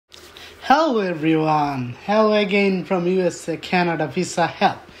Hello everyone, hello again from USA Canada Visa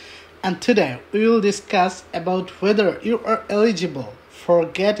Help, and today we will discuss about whether you are eligible for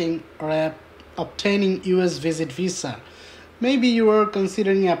getting or obtaining US visit visa. Maybe you are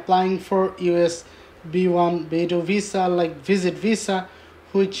considering applying for US B1, B2 visa like visit visa,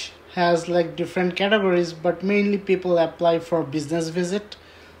 which has like different categories, but mainly people apply for business visit,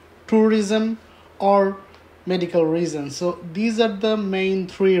 tourism, or medical reasons. So these are the main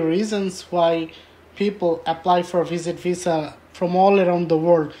three reasons why people apply for visit visa from all around the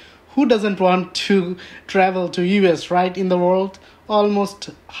world. Who doesn't want to travel to US, right? In the world, almost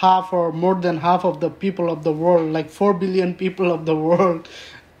half or more than half of the people of the world, like 4 billion people of the world,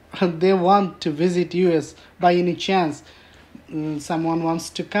 they want to visit US by any chance. Someone wants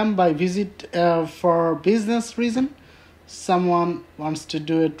to come by visit for business reason, someone wants to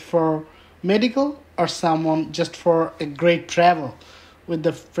do it for medical, or someone just for a great travel with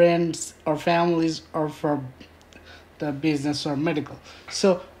the friends or families, or for the business or medical.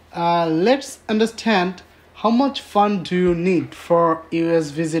 So let's understand how much fund do you need for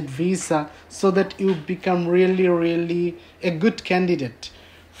US visit visa so that you become really a good candidate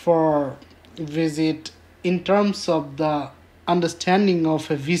for visit in terms of the understanding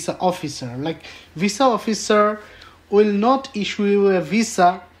of a visa officer. Like, visa officer will not issue you a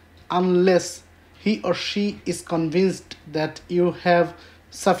visa unless he or she is convinced that you have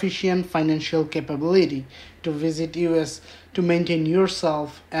sufficient financial capability to visit US, to maintain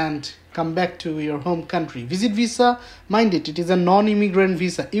yourself and come back to your home country. Visit visa, mind it is a non-immigrant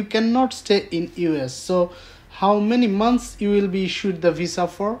visa. You cannot stay in US. So how many months you will be issued the visa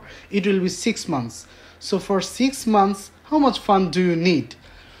for? It will be 6 months. So for 6 months, how much fund do you need?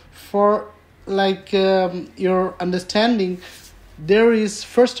 For your understanding, there is,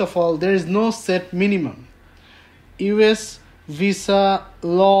 first of all, there is no set minimum. US visa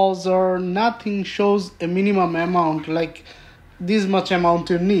laws or nothing shows a minimum amount, like this much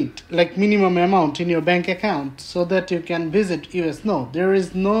amount you need, like minimum amount in your bank account so that you can visit US. No, there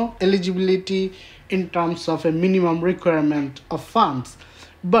is no eligibility in terms of a minimum requirement of funds.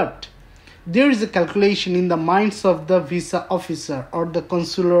 But there is a calculation in the minds of the visa officer or the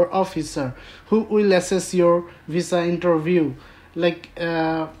consular officer who will assess your visa interview.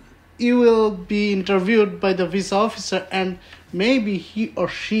 You will be interviewed by the visa officer, and maybe he or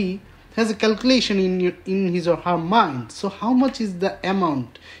she has a calculation in his or her mind. So how much is the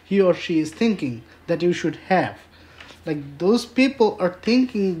amount he or she is thinking that you should have? Like, those people are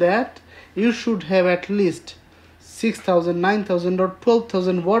thinking that you should have at least 6,000, 9,000 or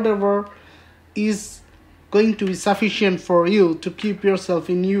 12,000, whatever is going to be sufficient for you to keep yourself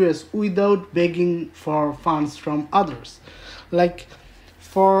in US without begging for funds from others. Like,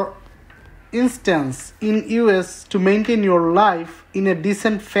 for instance, in US, to maintain your life in a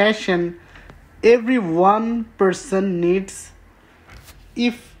decent fashion, every one person needs,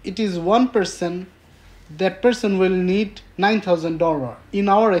 if it is one person, that person will need $9,000 in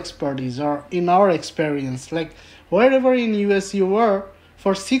our expertise or in our experience. Like, wherever in US you were,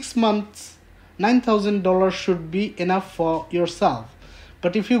 for 6 months, $9,000 should be enough for yourself.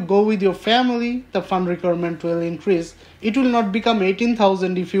 But if you go with your family, the fund requirement will increase. It will not become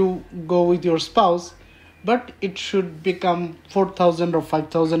 18,000 if you go with your spouse, but it should become 4,000 or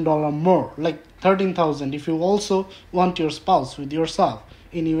 $5,000 more, like 13,000 if you also want your spouse with yourself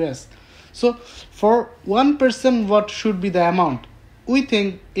in US. So for one person, what should be the amount? We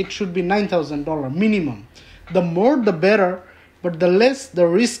think it should be $9,000 minimum. The more the better, but the less the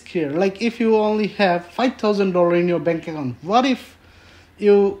risk here. Like, if you only have $5,000 in your bank account, what if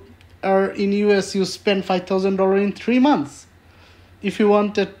you are in US, you spend $5,000 in 3 months? If you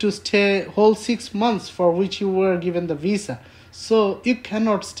wanted to stay whole 6 months for which you were given the visa. So you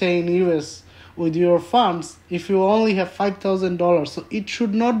cannot stay in US with your funds if you only have $5,000. So it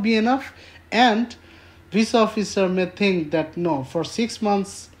should not be enough. And visa officer may think that no, for 6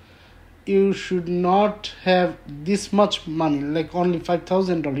 months, you should not have this much money, like only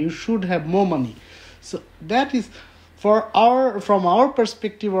 $5,000. You should have more money. So that is, from our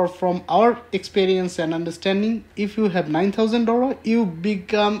perspective or from our experience and understanding, if you have $9,000, you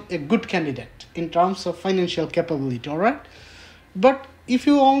become a good candidate in terms of financial capability, all right? But if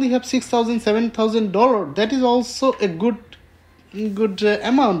you only have $6,000, $7,000, that is also a good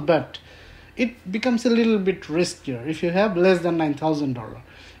amount, but it becomes a little bit riskier if you have less than $9,000.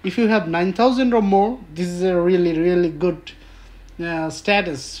 If you have 9,000 or more, this is a really good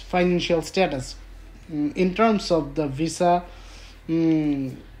status, financial status. In terms of the visa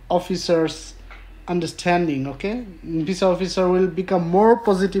officer's understanding, okay? Visa officer will become more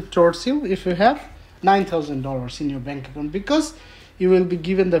positive towards you if you have $9,000 in your bank account, because you will be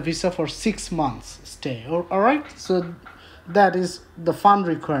given the visa for 6 months stay. All right, so that is the fund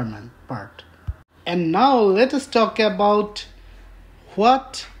requirement part. And now let us talk about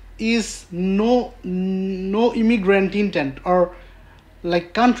what is no immigrant intent, or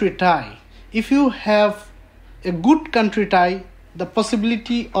like country tie. If you have a good country tie, the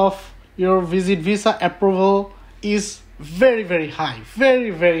possibility of your visit visa approval is very, very high,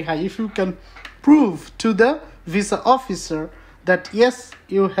 very, very high. If you can prove to the visa officer that yes,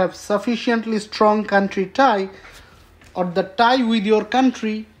 you have sufficiently strong country tie, or the tie with your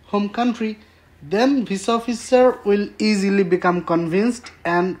country, home country, then visa officer will easily become convinced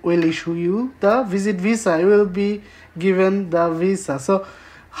and will issue you the visit visa. You will be given the visa. So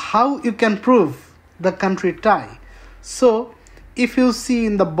how you can prove the country tie? So if you see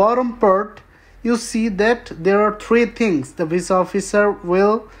in the bottom part, you see that there are three things the visa officer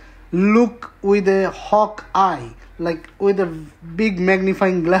will look with a hawk eye, like with a big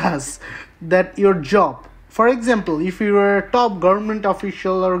magnifying glass, that your job. For example, if you are a top government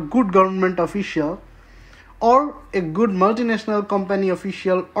official or a good government official, or a good multinational company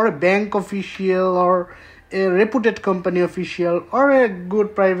official, or a bank official, or a reputed company official, or a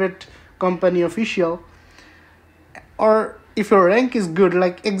good private company official, or if your rank is good,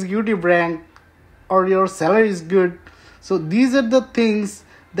 like executive rank, or your salary is good, so these are the things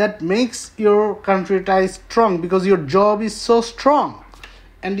that makes your country tie strong, because your job is so strong,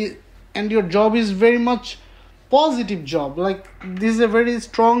 and your job is very much positive job, like this is a very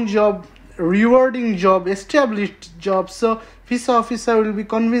strong job, rewarding job, established job. So visa officer will be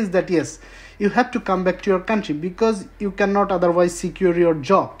convinced that yes, you have to come back to your country because you cannot otherwise secure your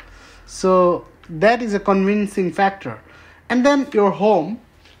job. So that is a convincing factor. And then your home,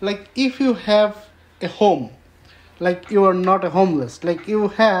 like if you have a home, like you are not a homeless, like you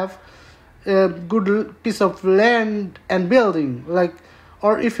have a good piece of land and building, like,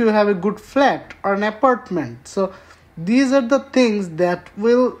 or if you have a good flat or an apartment. So these are the things that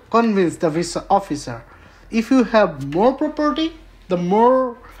will convince the visa officer. If you have more property, the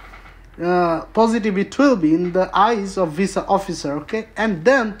more positive it will be in the eyes of visa officer. Okay, and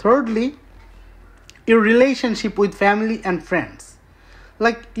then thirdly, your relationship with family and friends.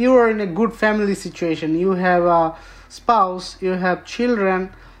 Like you are in a good family situation, you have a spouse, you have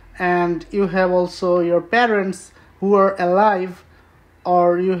children, and you have also your parents who are alive,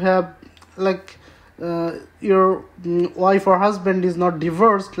 or you have like your wife or husband is not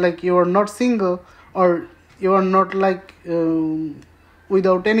divorced, like you are not single, or you are not like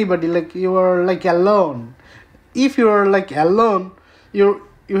without anybody, like you are like alone. If you are like alone, you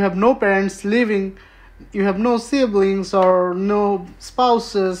have no parents living, you have no siblings or no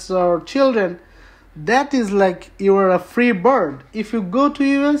spouses or children, that is like you are a free bird. If you go to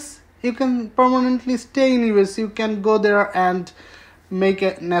US, you can permanently stay in US. You can go there and make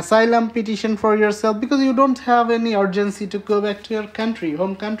an asylum petition for yourself, because you don't have any urgency to go back to your country,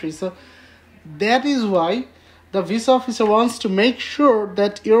 home country. So that is why the visa officer wants to make sure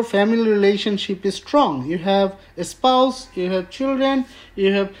that your family relationship is strong. You have a spouse, you have children,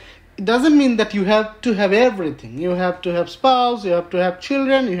 it doesn't mean that you have to have everything. You have to have spouse, you have to have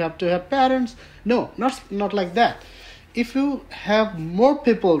children, you have to have parents. No, not like that. If you have more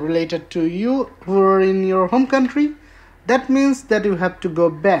people related to you who are in your home country, that means that you have to go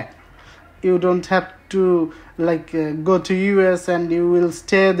back. You don't have to go to US and you will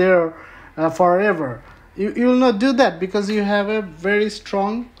stay there forever. You will not do that, because you have a very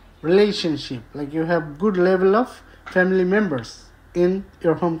strong relationship, like you have good level of family members in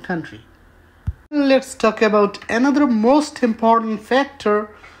your home country. Let's talk about another most important factor,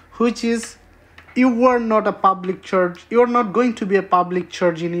 which is you are not a public church. You are not going to be a public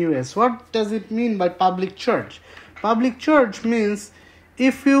church in US. What does it mean by public church? Public church means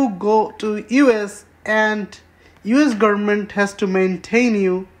if you go to US and US government has to maintain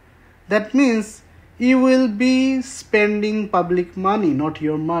you, that means you will be spending public money, not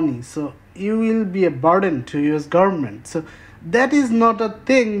your money. So you will be a burden to US government. So that is not a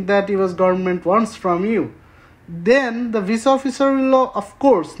thing that US government wants from you. Then the visa officer will of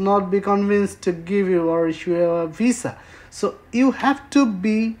course not be convinced to give you or issue a visa. So you have to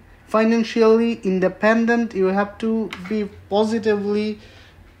be financially independent. You have to be positively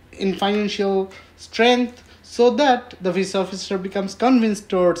in financial strength, so that the visa officer becomes convinced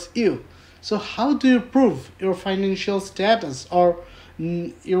towards you. So how do you prove your financial status, or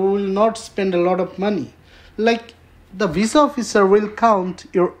you will not spend a lot of money? Like the visa officer will count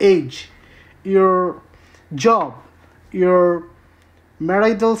your age, your job, your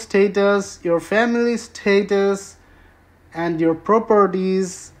marital status, your family status, and your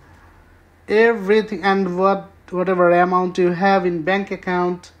properties, everything, and whatever amount you have in bank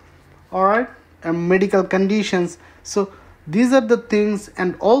account, all right, and medical conditions. So these are the things,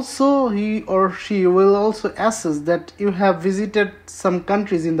 and also he or she will also assess that you have visited some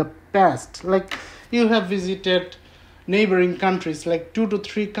countries in the past, like you have visited neighboring countries like 2 to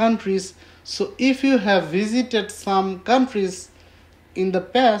 3 countries. So if you have visited some countries in the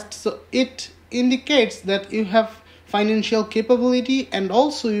past, so it indicates that you have financial capability, and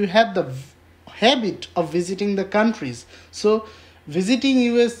also you have the habit of visiting the countries. So visiting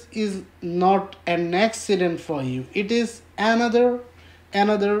US is not an accident for you, it is another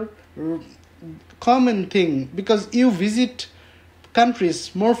common thing, because you visit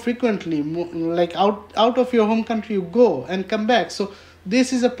countries more frequently, like out of your home country you go and come back. So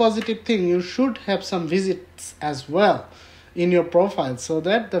this is a positive thing. You should have some visits as well in your profile, so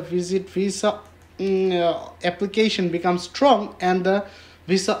that the visit visa application becomes strong, and the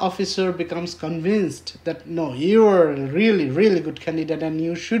visa officer becomes convinced that no, you are a really good candidate and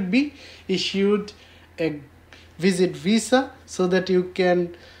you should be issued a visit visa, so that you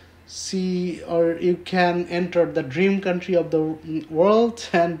can see, or you can enter the dream country of the world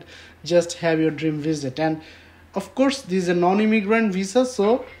and just have your dream visit. And of course this is a non-immigrant visa,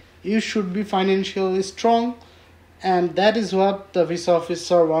 so you should be financially strong, and that is what the visa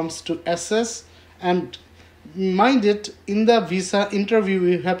officer wants to assess. And mind it, in the visa interview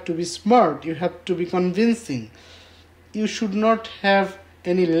you have to be smart, you have to be convincing, you should not have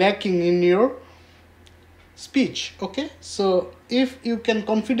any lacking in your speech. Okay, so if you can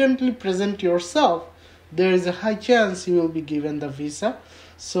confidently present yourself, there is a high chance you will be given the visa.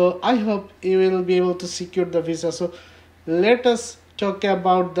 So I hope you will be able to secure the visa. So let us talk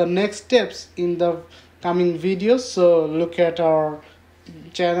about the next steps in the coming videos. So look at our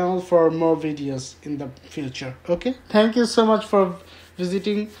channel for more videos in the future. Okay, thank you so much for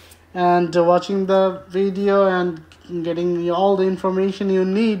visiting and watching the video and getting all the information you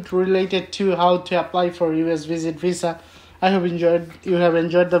need related to how to apply for US visit visa. I hope you have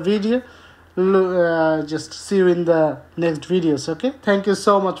enjoyed the video. Just see you in the next videos. Okay, thank you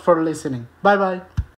so much for listening. Bye bye.